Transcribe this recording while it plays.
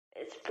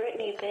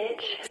Brittany,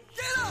 bitch.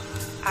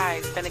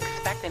 I've been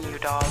expecting you,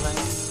 darling.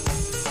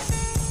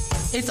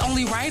 It's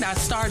only right I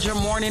start your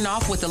morning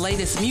off with the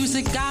latest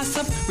music,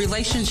 gossip,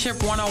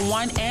 relationship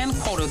 101, and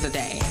quote of the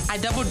day. I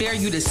double dare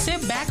you to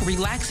sit back,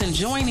 relax, and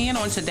join in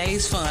on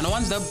today's fun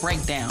on The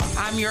Breakdown.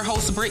 I'm your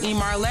host, Brittany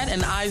Marlette,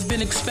 and I've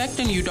been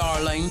expecting you,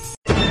 darling.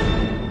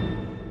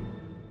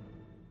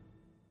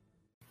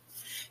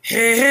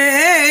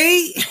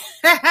 Hey,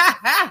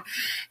 hey,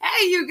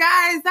 you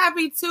guys,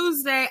 happy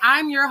Tuesday.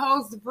 I'm your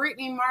host,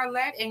 Brittany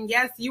Marlette, and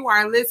yes, you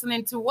are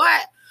listening to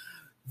what?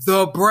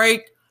 The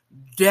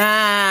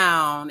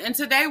Breakdown. And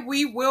today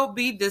we will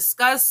be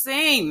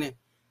discussing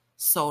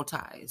soul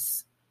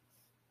ties.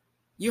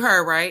 You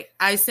heard right.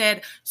 I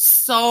said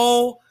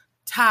soul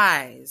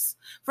ties.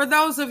 For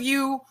those of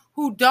you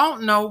who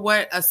don't know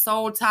what a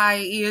soul tie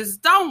is,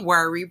 don't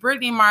worry.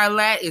 Brittany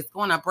Marlette is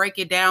going to break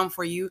it down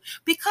for you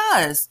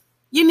because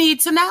you need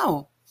to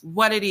know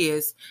what it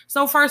is.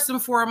 So first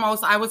and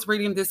foremost, I was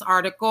reading this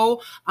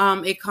article.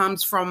 It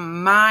comes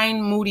from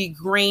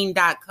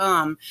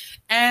mindmoodygreen.com.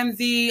 And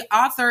the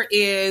author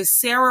is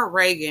Sarah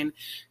Reagan.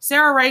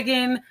 Sarah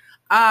Reagan,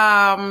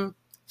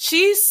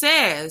 she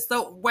says,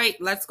 so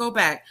wait, let's go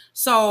back.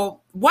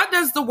 So what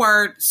does the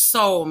word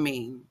soul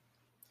mean?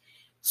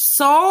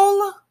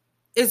 Soul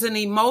is an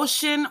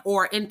emotion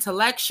or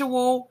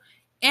intellectual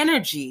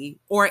energy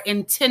or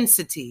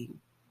intensity.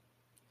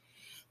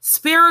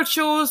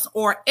 Spirituals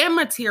or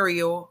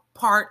immaterial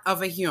part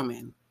of a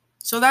human.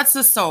 So that's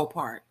the soul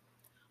part.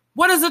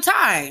 What is a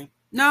tie?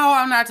 No,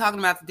 I'm not talking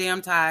about the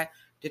damn tie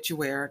that you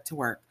wear to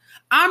work.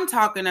 I'm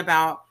talking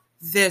about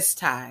this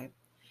tie.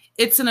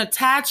 It's an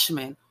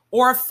attachment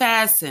or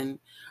fasten,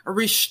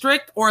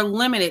 restrict or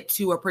limited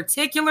to a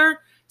particular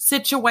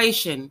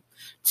situation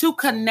to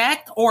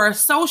connect or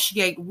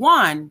associate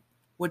one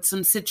with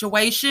some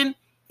situation,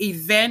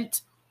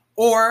 event,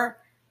 or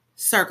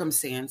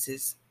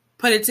circumstances.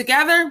 Put it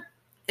together,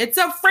 it's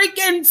a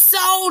freaking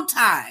soul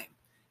tie.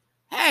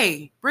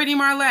 Hey, Brittany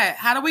Marlette,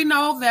 how do we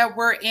know that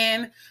we're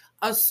in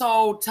a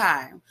soul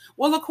tie?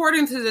 Well,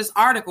 according to this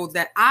article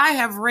that I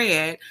have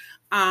read,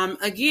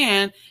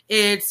 again,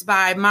 it's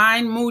by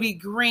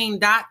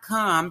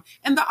mindmoodygreen.com,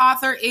 and the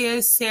author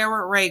is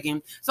Sarah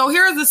Reagan. So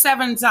here's the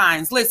 7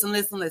 signs. Listen.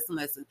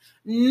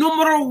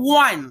 Number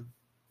 1,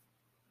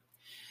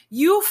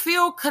 you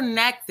feel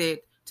connected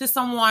to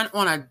someone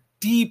on a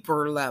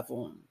deeper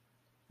level.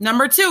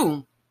 Number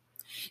 2,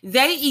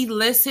 they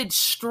elicit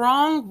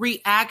strong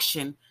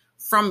reaction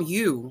from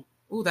you.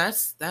 Ooh,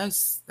 that's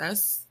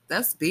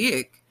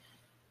big.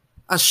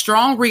 A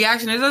strong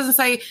reaction. It doesn't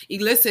say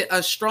elicit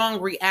a strong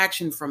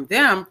reaction from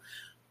them,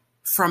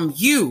 from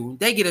you.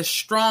 They get a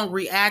strong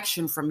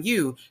reaction from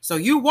you. So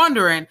you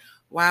wondering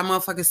why a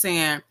motherfucker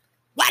saying,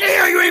 why the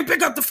hell you ain't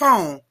pick up the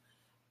phone?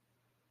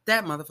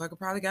 That motherfucker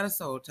probably got a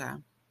soul tie.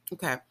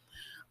 Okay.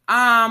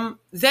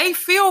 They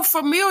feel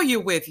familiar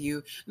with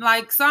you.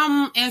 Like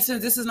some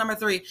instance, this is number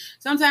 3.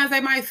 Sometimes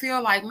they might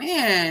feel like,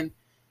 man,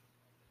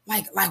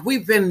 like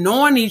we've been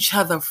knowing each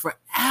other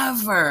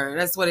forever.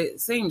 That's what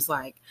it seems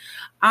like.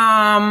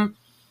 And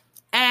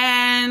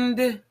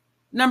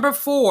number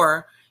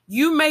 4,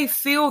 you may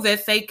feel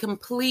that they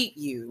complete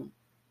you.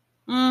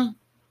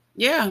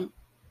 Yeah.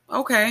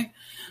 Okay.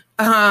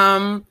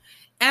 And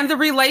the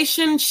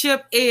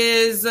relationship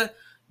is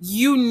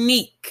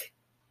unique.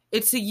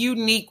 It's a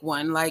unique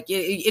one. Like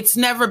it's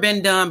never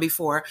been done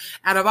before.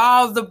 Out of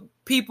all the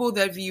people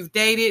that you've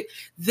dated,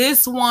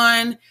 this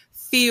one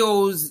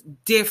feels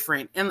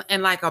different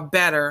in like a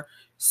better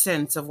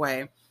sense of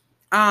way.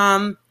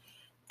 And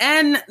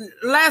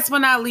last but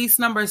not least,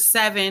 number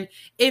 7,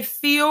 it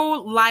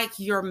feels like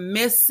you're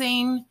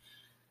missing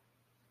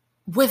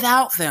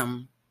without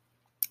them.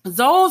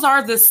 Those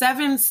are the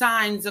 7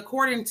 signs,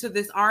 according to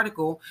this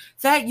article,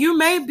 that you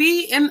may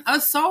be in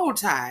a soul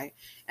tie.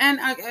 And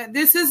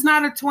this is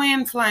not a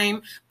twin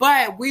flame,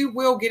 but we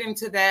will get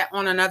into that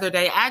on another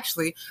day.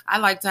 Actually, I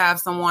like to have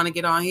someone to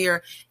get on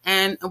here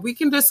and we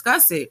can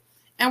discuss it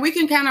and we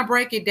can kind of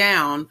break it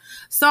down.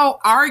 So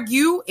are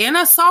you in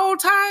a soul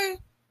tie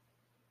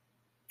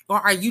or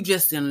are you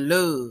just in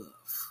love?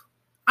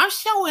 I'm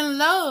so in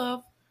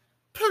love.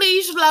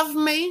 Please love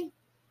me.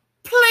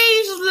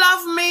 Please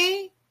love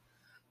me.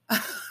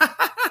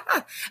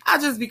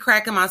 I'll just be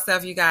cracking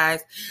myself, you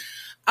guys.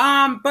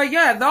 But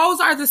yeah,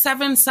 those are the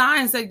 7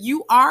 signs that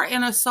you are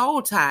in a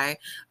soul tie.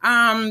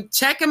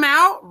 Check them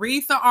out.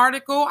 Read the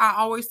article. I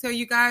always tell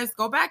you guys,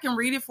 go back and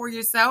read it for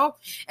yourself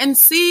and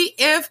see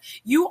if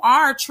you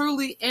are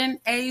truly in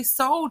a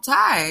soul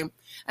tie.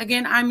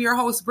 Again, I'm your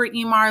host,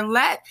 Brittany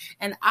Marlette,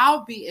 and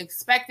I'll be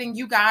expecting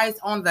you guys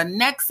on the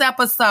next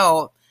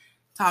episode.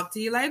 Talk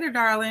to you later,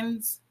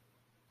 darlings.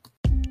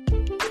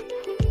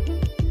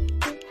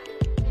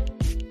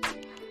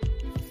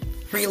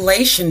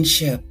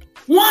 Relationship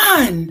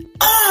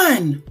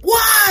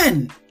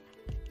 1-on-1.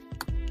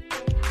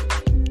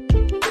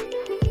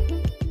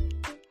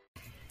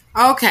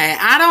 Okay,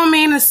 I don't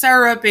mean to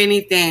stir up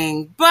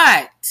anything,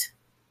 but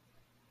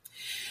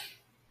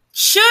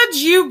should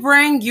you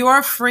bring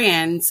your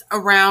friends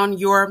around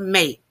your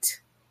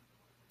mate?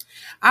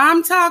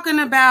 I'm talking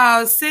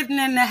about sitting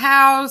in the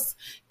house,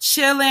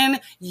 chilling.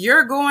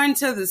 You're going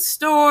to the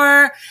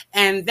store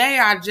and they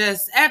are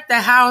just at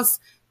the house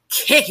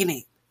kicking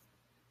it.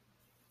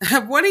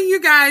 What do you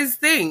guys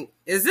think?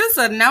 Is this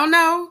a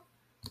no-no?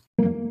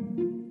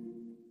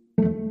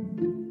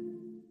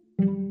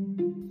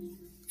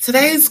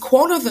 Today's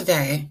quote of the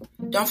day.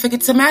 Don't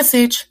forget to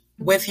message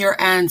with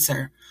your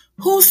answer.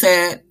 Who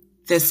said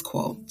this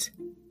quote?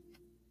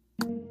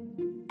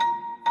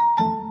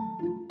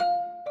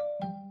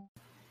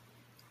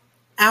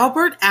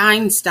 Albert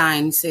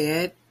Einstein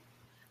said,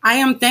 "I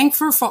am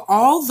thankful for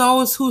all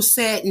those who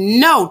said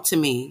no to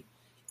me.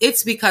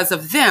 It's because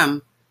of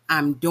them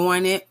I'm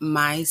doing it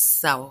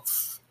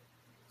myself."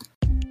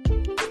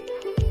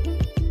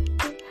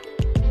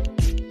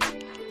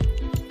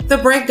 The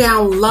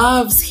Breakdown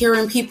loves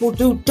hearing people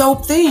do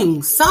dope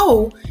things.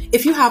 So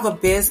if you have a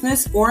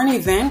business or an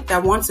event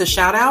that wants a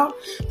shout out,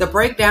 The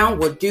Breakdown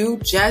will do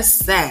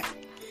just that.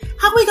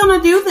 How are we going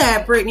to do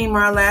that, Brittany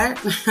Marlette?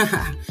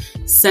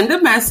 Send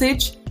a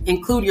message,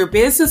 include your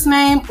business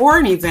name or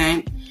an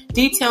event,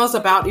 details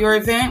about your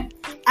event,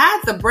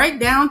 add The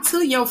Breakdown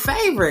to your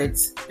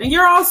favorites, and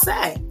you're all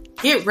set.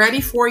 Get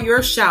ready for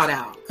your shout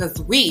out because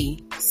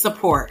we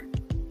support.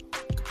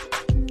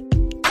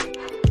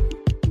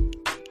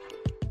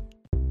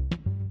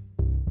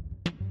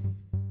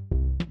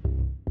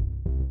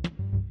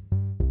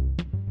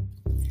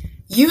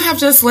 You have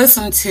just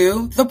listened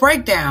to The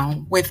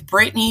Breakdown with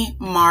Brittany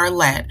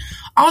Marlette,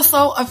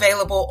 also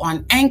available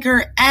on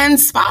Anchor and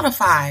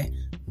Spotify.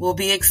 We'll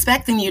be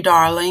expecting you,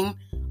 darling,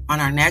 on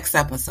our next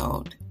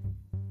episode.